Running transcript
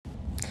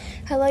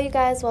Hello, you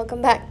guys.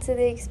 Welcome back to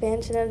the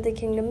expansion of the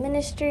Kingdom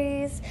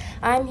Ministries.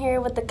 I'm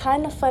here with a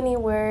kind of funny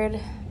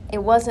word. It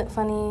wasn't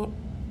funny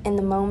in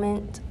the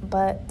moment,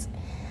 but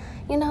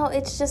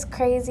it's just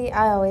crazy.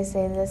 I always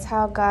say this,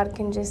 how God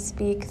can just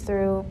speak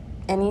through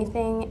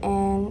anything,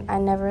 and I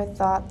never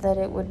thought that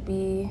it would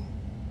be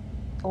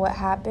what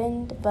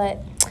happened.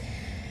 But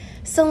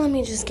so let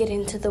me just get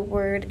into the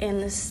word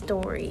and the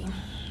story.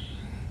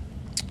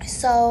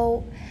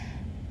 So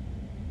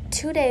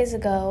 2 days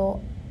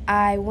ago,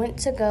 I went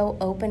to go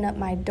open up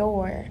my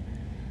door,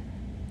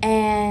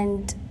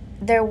 and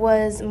there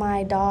was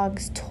my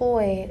dog's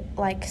toy,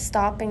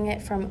 stopping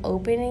it from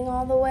opening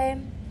all the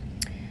way.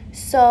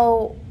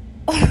 So,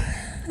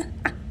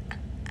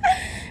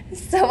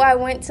 I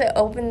went to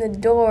open the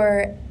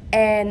door,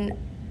 and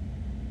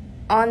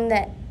on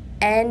the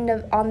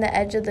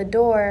edge of the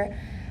door,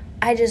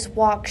 I just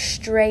walked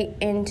straight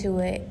into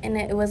it, and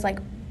it was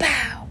like,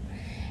 pow!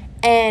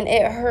 And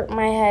it hurt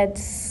my head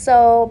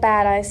so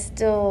bad. I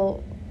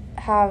still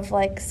have,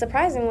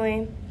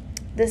 surprisingly,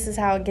 this is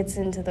how it gets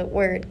into the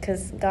word,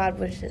 because God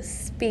was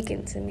just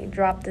speaking to me,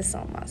 dropped this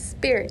on my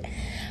spirit.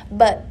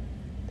 But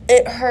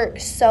it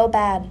hurt so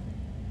bad,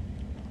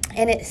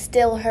 and it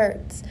still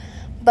hurts.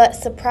 But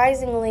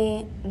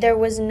surprisingly, there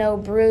was no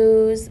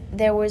bruise,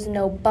 there was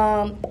no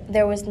bump,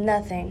 there was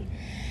nothing.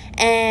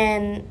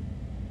 And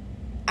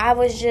I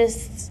was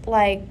just,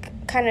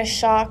 kind of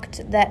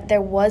shocked that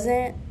there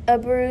wasn't a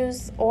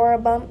bruise or a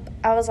bump.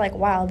 I was like,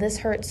 wow, this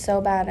hurts so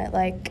bad.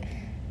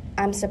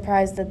 I'm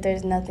surprised that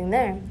there's nothing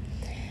there.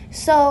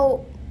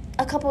 So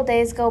a couple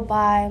days go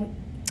by,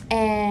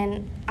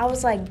 and I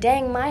was like,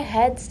 dang, my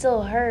head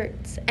still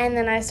hurts. And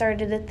then I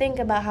started to think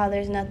about how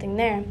there's nothing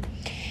there.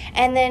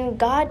 And then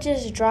God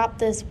just dropped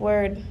this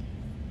word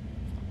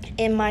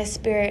in my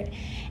spirit.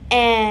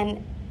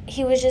 And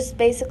he was just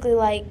basically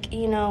like,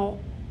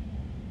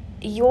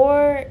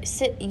 your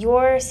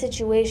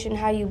situation,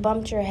 how you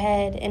bumped your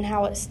head and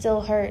how it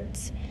still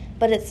hurts,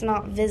 but it's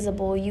not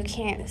visible. You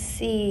can't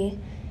see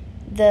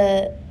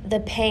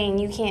the pain.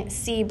 You can't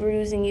see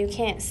bruising. You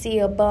can't see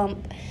a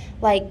bump.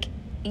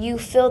 You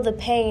feel the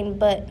pain,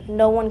 but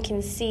no one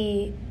can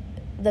see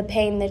the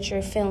pain that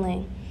you're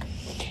feeling.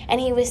 And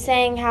he was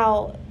saying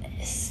how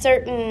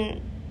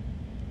certain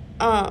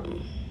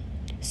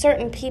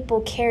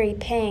people carry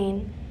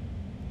pain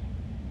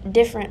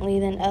differently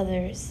than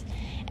others,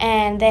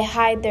 and they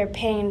hide their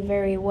pain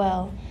very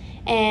well.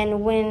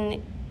 And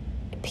when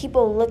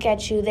people look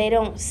at you, they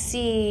don't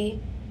see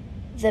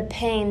the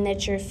pain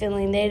that you're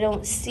feeling. They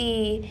don't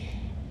see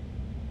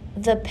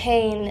the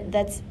pain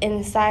that's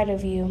inside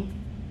of you.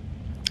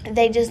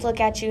 They just look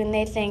at you and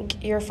they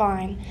think you're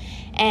fine,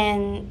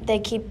 and they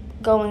keep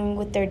going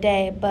with their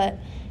day, but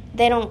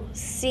they don't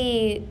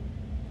see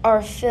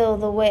or feel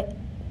the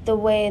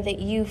way that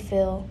you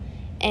feel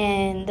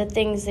and the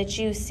things that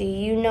you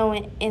see.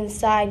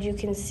 Inside you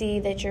can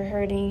see that you're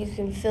hurting. You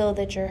can feel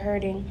that you're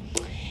hurting.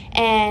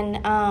 And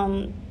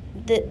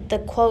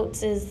the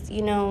quotes is,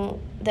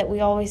 that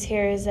we always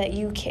hear is that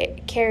you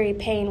carry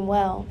pain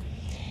well.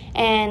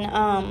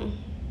 And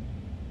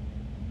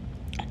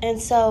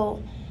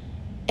so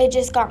it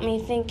just got me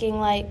thinking,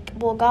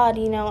 well, God,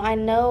 I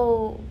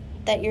know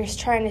that you're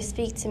trying to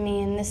speak to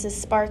me, and this is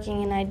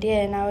sparking an idea.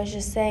 And I was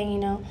just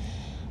saying,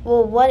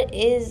 well, what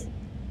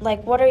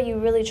are you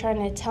really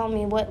trying to tell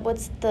me?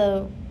 What's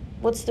the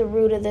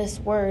root of this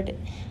word?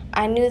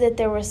 I knew that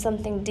there was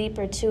something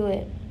deeper to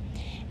it.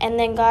 And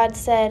then God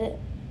said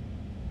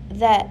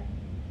that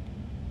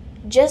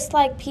just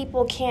like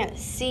people can't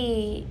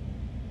see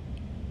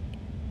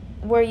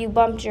where you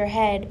bumped your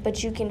head,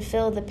 but you can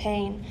feel the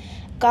pain,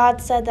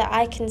 God said that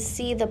I can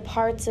see the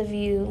parts of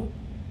you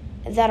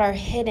that are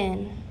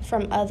hidden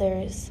from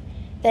others,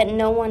 that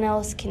no one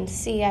else can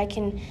see. I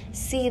can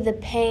see the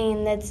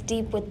pain that's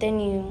deep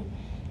within you,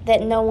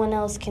 that no one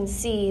else can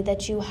see,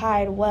 that you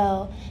hide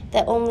well,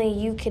 that only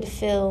you could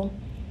feel.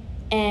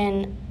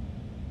 And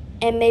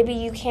maybe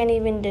you can't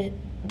even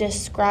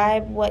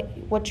describe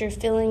what you're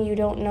feeling. You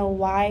don't know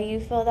why you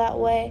feel that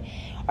way.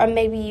 Or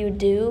maybe you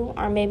do,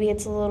 or maybe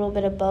it's a little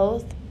bit of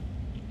both.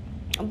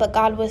 But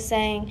God was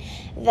saying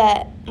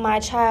that, my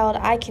child,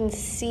 I can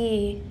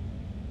see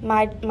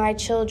my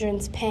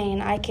children's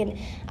pain. I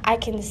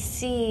can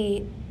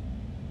see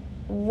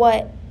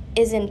what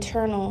is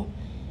internal.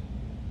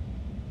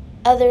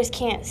 Others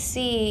can't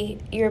see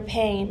your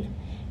pain,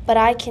 but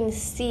I can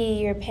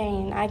see your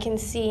pain. I can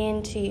see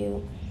into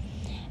you.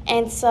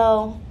 And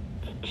so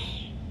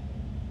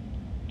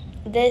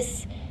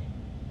this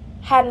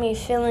had me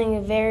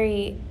feeling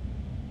very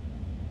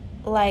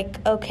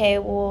okay,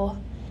 well,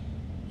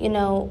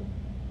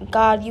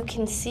 God, you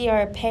can see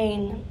our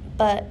pain,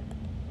 but,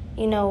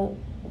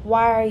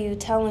 why are you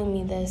telling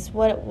me this?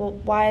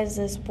 Why is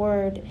this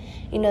word,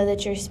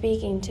 that you're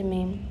speaking to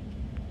me?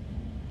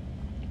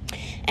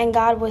 And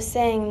God was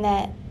saying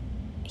that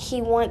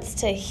he wants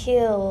to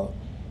heal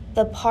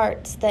the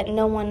parts that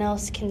no one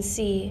else can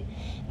see,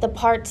 the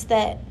parts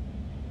that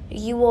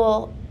you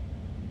will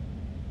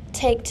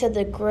take to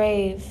the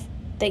grave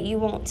that you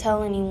won't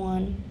tell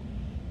anyone,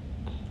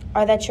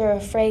 or that you're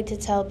afraid to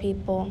tell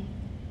people.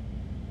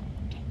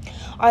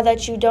 or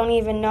that you don't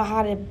even know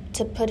how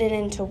to put it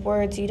into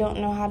words. You don't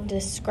know how to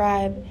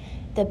describe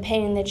the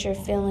pain that you're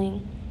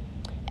feeling.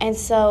 And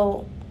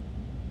so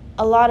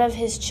a lot of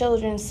his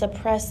children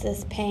suppress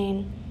this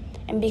pain.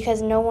 And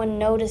because no one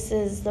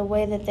notices the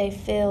way that they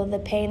feel, the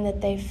pain that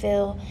they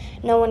feel,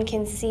 no one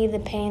can see the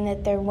pain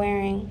that they're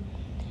wearing,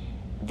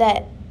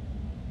 that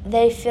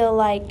they feel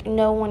like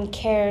no one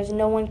cares,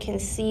 no one can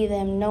see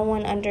them, no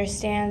one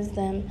understands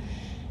them.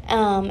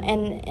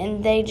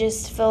 And they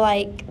just feel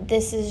like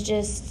this is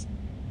just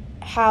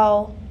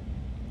how,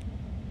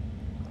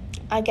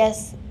 I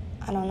guess,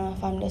 I don't know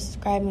if I'm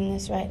describing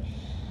this right,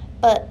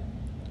 but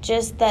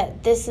just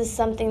that this is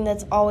something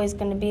that's always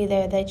going to be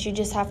there, that you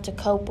just have to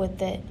cope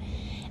with it.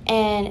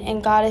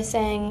 And God is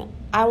saying,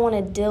 I want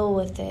to deal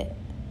with it.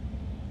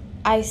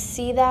 I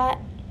see that,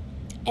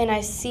 and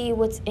I see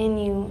what's in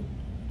you,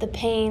 the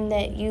pain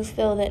that you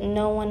feel that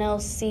no one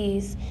else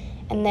sees,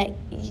 and that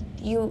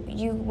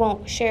you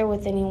won't share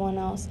with anyone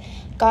else.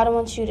 God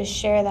wants you to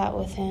share that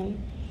with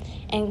him.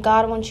 And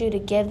God wants you to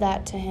give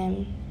that to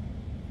him.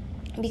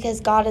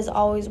 Because God is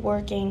always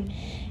working,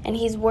 and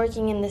he's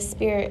working in the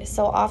spirit.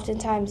 So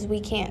oftentimes we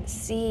can't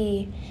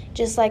see,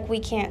 just like we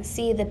can't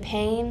see the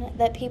pain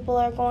that people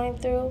are going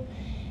through,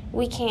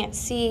 we can't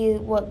see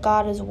what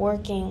God is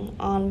working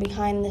on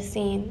behind the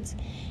scenes.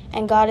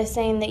 And God is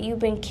saying that you've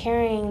been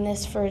carrying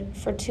this for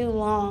too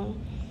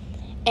long.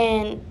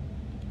 And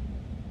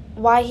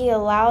why he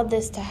allowed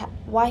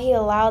why he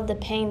allowed the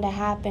pain to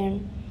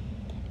happen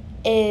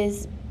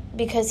is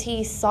because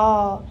he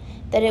saw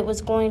that it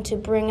was going to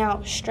bring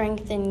out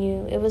strength in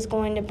you. It was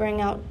going to bring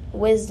out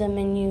wisdom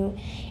in you.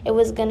 It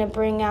was going to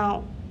bring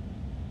out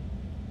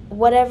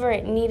whatever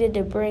it needed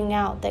to bring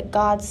out, that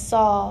God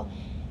saw,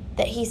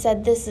 that he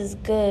said, this is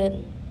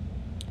good.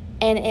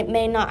 And it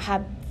may not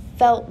have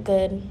felt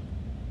good,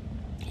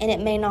 and it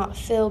may not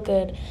feel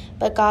good,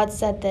 but God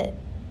said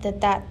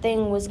that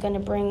thing was going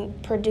to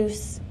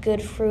produce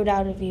good fruit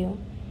out of you.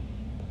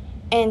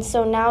 And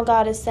so now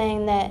God is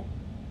saying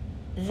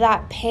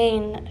that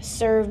pain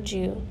served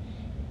you.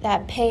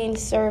 That pain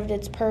served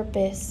its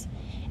purpose,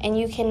 and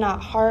you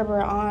cannot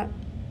harbor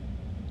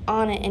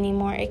on it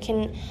anymore.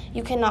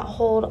 You cannot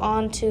hold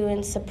on to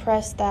and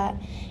suppress that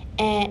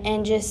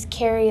and just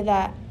carry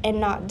that and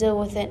not deal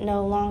with it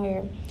no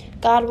longer.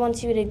 God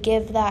wants you to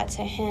give that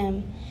to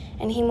him,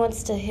 and he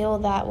wants to heal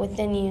that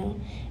within you.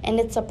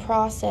 And it's a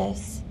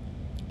process,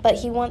 but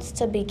he wants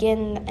to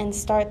begin and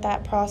start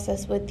that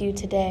process with you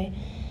today.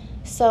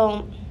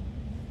 So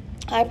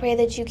I pray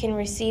that you can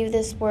receive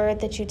this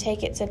word, that you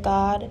take it to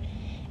God,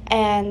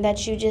 and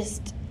that you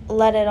just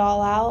let it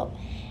all out,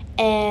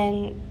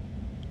 and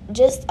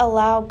just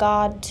allow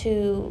God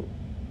to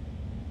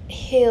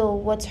heal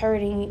what's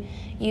hurting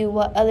you,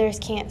 what others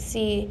can't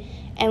see,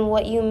 and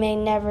what you may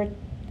never,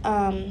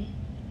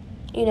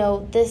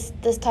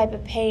 this type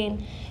of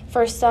pain.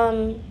 For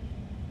some,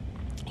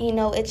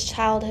 it's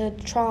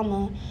childhood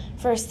trauma.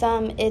 For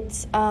some,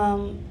 it's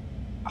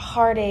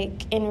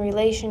heartache in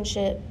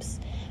relationships.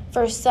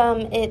 For some,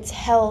 it's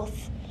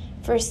health.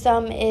 For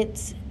some,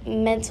 it's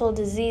mental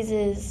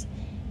diseases,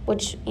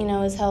 which,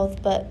 is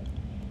health, but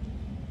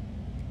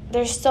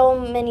there's so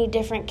many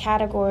different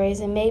categories,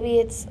 and maybe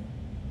it's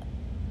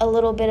a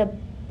little bit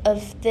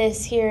of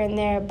this here and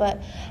there,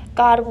 but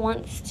God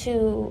wants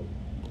to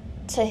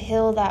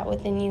heal that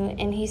within you,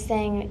 and he's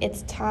saying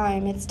it's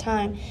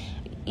time.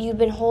 You've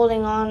been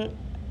holding on,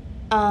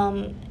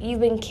 you've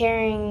been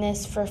carrying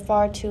this for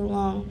far too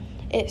long.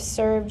 It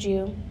served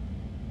you.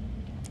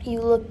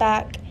 You look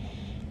back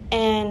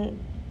and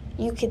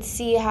you could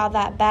see how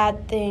that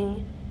bad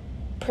thing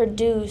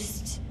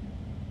produced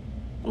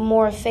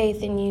more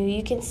faith in you.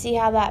 You can see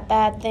how that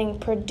bad thing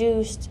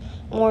produced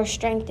more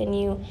strength in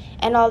you.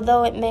 And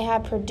although it may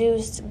have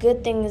produced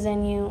good things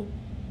in you,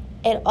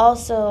 it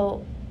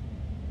also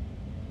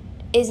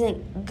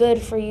isn't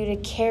good for you to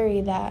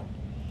carry that.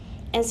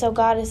 And so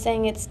God is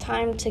saying it's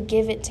time to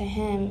give it to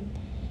him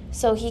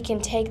so he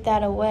can take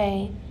that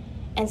away,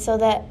 and so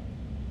that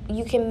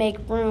you can make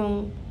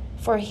room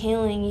for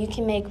healing, you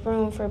can make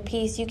room for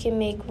peace, you can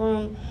make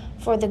room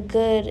for the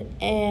good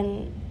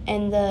and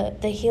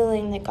the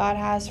healing that God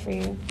has for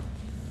you.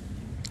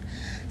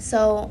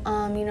 So,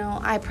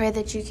 I pray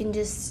that you can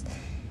just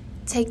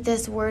take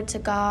this word to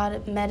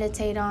God,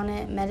 meditate on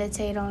it,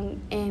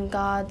 in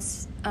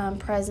God's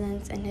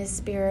presence and his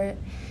spirit,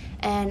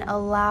 and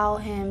allow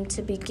him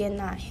to begin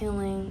that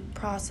healing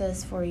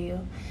process for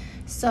you.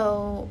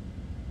 So,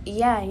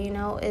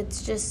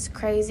 it's just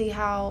crazy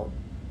how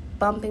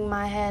bumping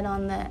my head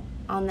on the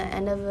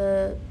end of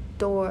a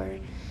door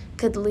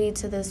could lead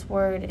to this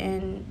word,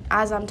 and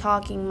as I'm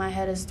talking, my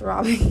head is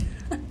throbbing.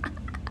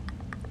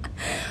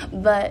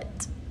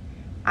 But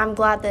I'm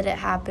glad that it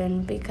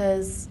happened,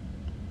 because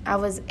I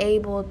was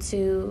able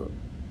to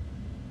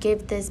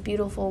give this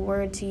beautiful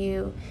word to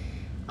you.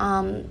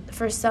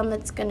 For some,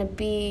 it's going to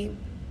be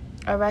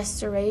a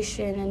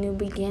restoration, a new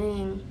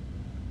beginning,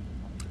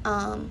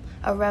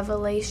 a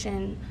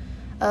revelation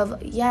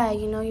of,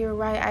 you're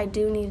right, I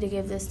do need to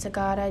give this to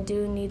God. I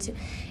do need to.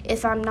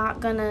 If I'm not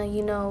going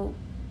to,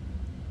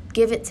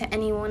 give it to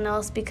anyone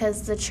else,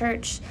 because the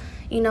church,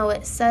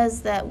 it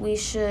says that we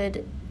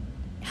should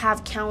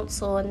have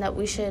counsel and that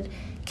we should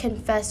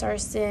confess our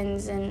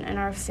sins and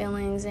our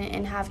feelings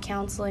and have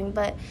counseling.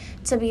 But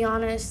to be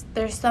honest,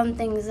 there's some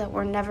things that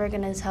we're never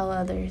going to tell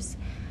others.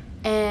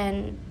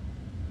 And,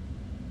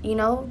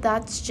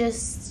 that's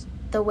just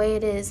the way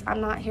it is.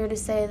 I'm not here to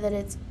say that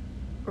it's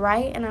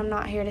right, and I'm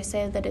not here to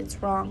say that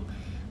it's wrong.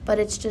 But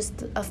it's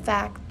just a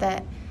fact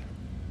that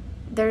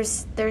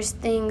there's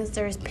things,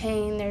 there's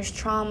pain, there's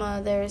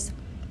trauma, there's,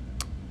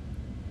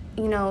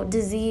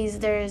 disease.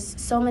 There's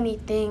so many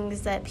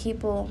things that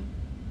people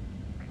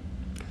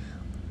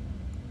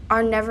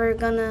are never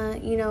gonna,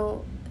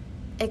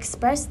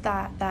 express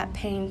that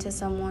pain to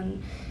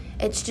someone.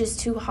 It's just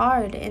too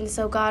hard. And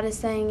so God is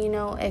saying,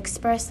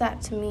 express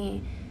that to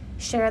me.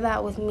 Share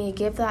that with me.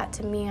 Give that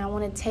to me. I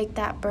want to take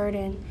that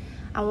burden.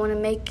 I want to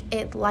make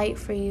it light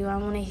for you. I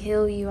want to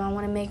heal you. I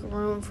want to make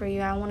room for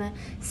you. I want to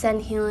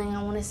send healing.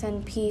 I want to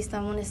send peace.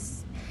 I want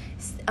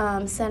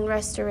to send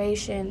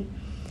restoration.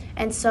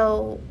 And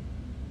so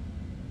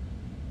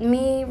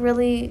me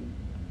really,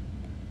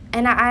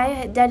 and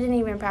I didn't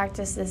even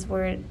practice this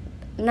word.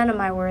 None of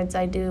my words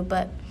I do,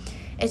 but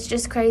it's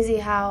just crazy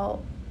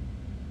how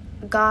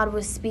God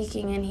was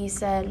speaking, and he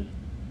said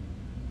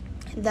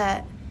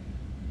that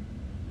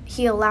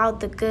he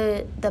allowed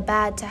the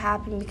bad to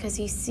happen because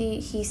he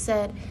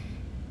said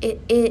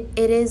it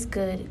is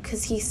good,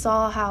 because he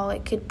saw how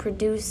it could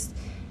produce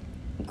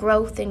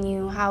growth in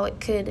you, how it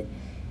could,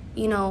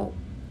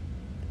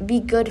 be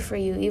good for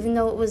you. Even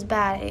though it was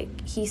bad,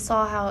 he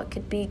saw how it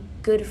could be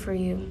good for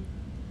you.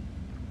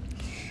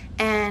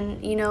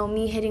 And,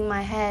 me hitting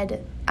my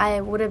head,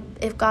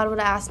 if God would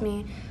have asked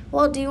me,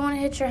 well, do you want to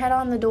hit your head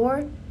on the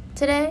door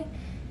today?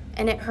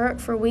 And it hurt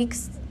for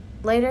weeks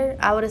later,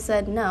 I would have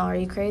said, no, are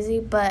you crazy?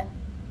 But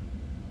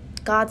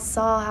God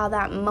saw how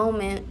that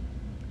moment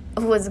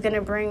was going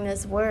to bring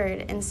this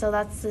word. And so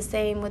that's the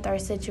same with our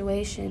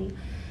situation.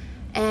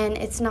 And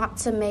it's not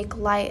to make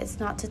light. It's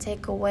not to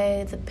take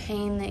away the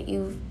pain that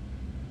you've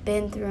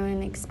been through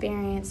and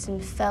experienced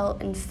and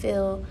felt and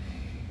feel.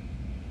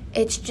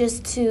 It's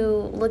just to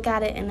look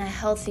at it in a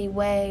healthy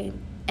way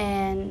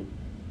and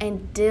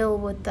deal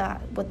with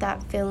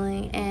that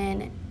feeling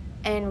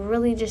and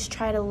really just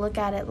try to look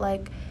at it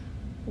like,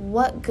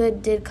 what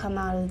good did come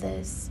out of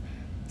this?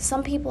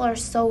 Some people are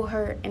so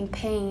hurt and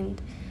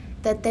pained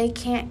that they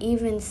can't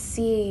even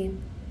see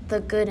the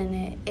good in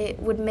it. It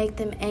would make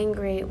them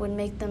angry. It would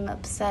make them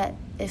upset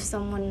if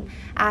someone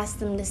asked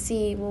them to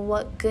see, well,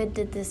 what good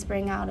did this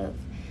bring out of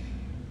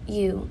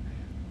you?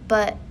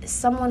 But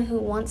someone who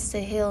wants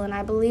to heal, and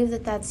I believe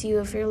that that's you.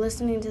 If you're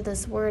listening to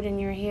this word and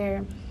you're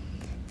here,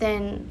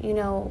 then,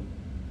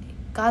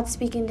 God's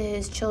speaking to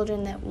his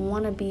children that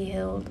want to be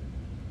healed.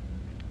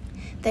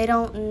 They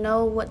don't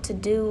know what to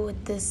do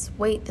with this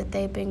weight that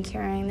they've been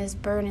carrying, this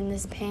burden,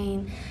 this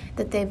pain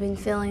that they've been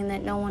feeling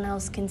that no one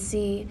else can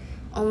see.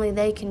 Only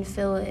they can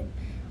feel it.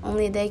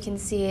 Only they can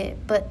see it.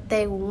 But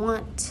they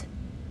want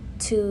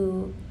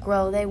to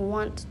grow. They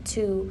want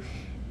to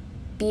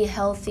be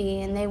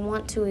healthy, and they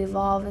want to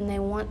evolve, and they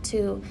want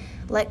to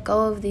let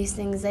go of these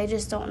things. They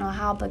just don't know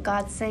how. But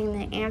God's saying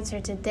the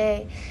answer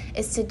today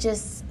is to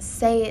just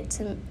say it,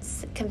 to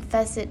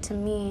confess it to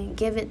me,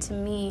 give it to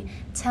me,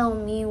 tell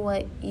me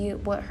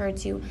what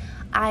hurts you.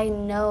 I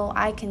know,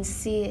 I can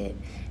see it.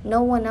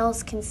 No one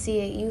else can see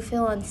it. You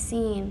feel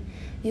unseen.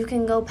 You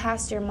can go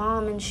past your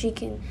mom and she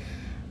can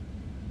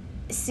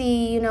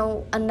see,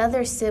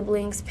 another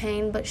sibling's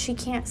pain, but she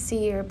can't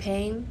see your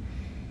pain.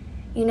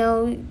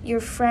 Your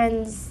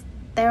friends,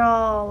 they're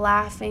all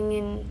laughing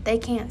and they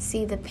can't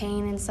see the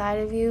pain inside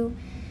of you,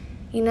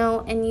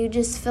 and you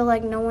just feel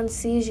like no one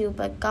sees you,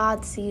 but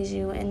God sees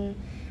you. And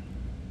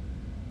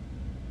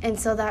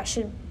so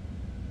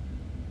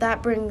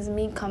that brings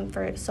me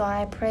comfort. So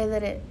I pray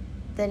that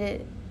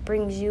it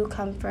brings you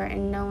comfort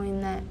in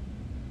knowing that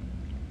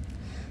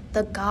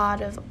the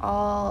God of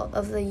all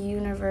of the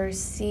universe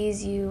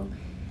sees you.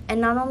 And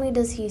not only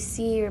does he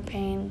see your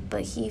pain,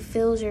 but he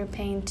feels your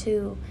pain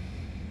too.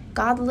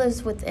 God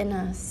lives within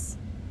us.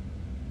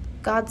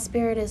 God's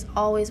spirit is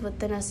always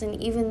within us, and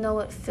even though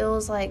it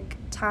feels like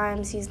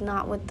times he's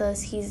not with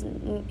us,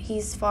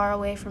 he's far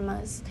away from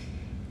us,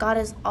 God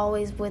is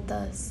always with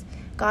us.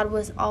 God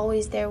was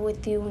always there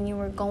with you when you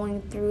were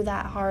going through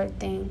that hard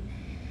thing.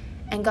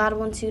 And God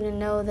wants you to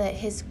know that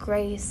his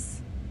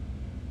grace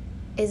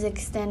is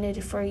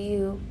extended for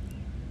you,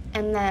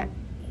 and that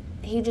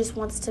he just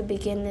wants to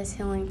begin this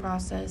healing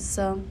process.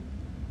 So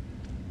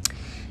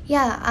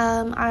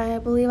I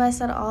believe I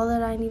said all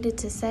that I needed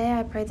to say.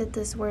 I pray that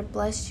this word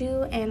blessed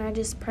you, and I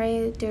just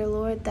pray, dear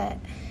Lord, that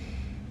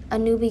a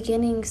new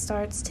beginning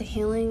starts to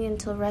healing and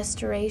to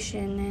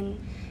restoration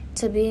and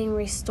to being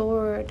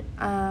restored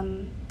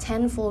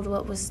tenfold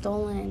what was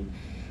stolen,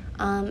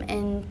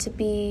 and to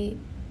be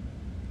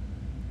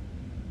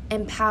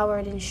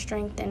empowered and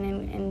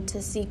strengthened and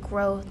to see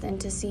growth and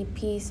to see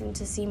peace and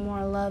to see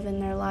more love in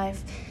their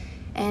life,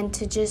 and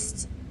to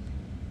just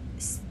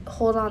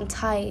hold on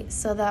tight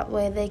so that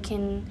way they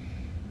can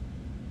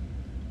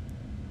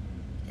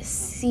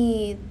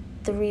see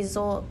the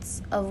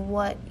results of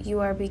what you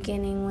are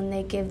beginning when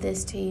they give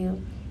this to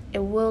you. It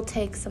will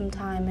take some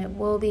time. It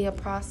will be a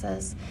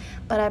process.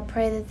 But I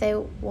pray that they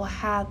will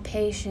have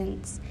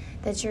patience,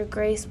 that your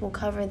grace will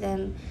cover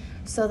them,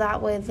 so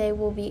that way they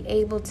will be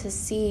able to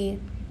see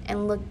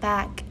and look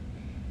back,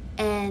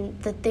 and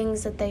the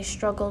things that they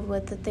struggled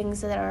with, the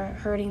things that are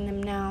hurting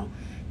them now,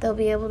 they'll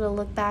be able to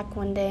look back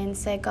one day and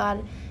say,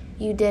 God,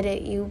 you did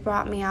it. You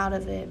brought me out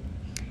of it.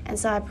 And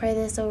so I pray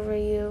this over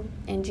you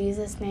in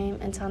Jesus' name.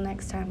 Until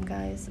next time,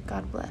 guys,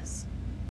 God bless.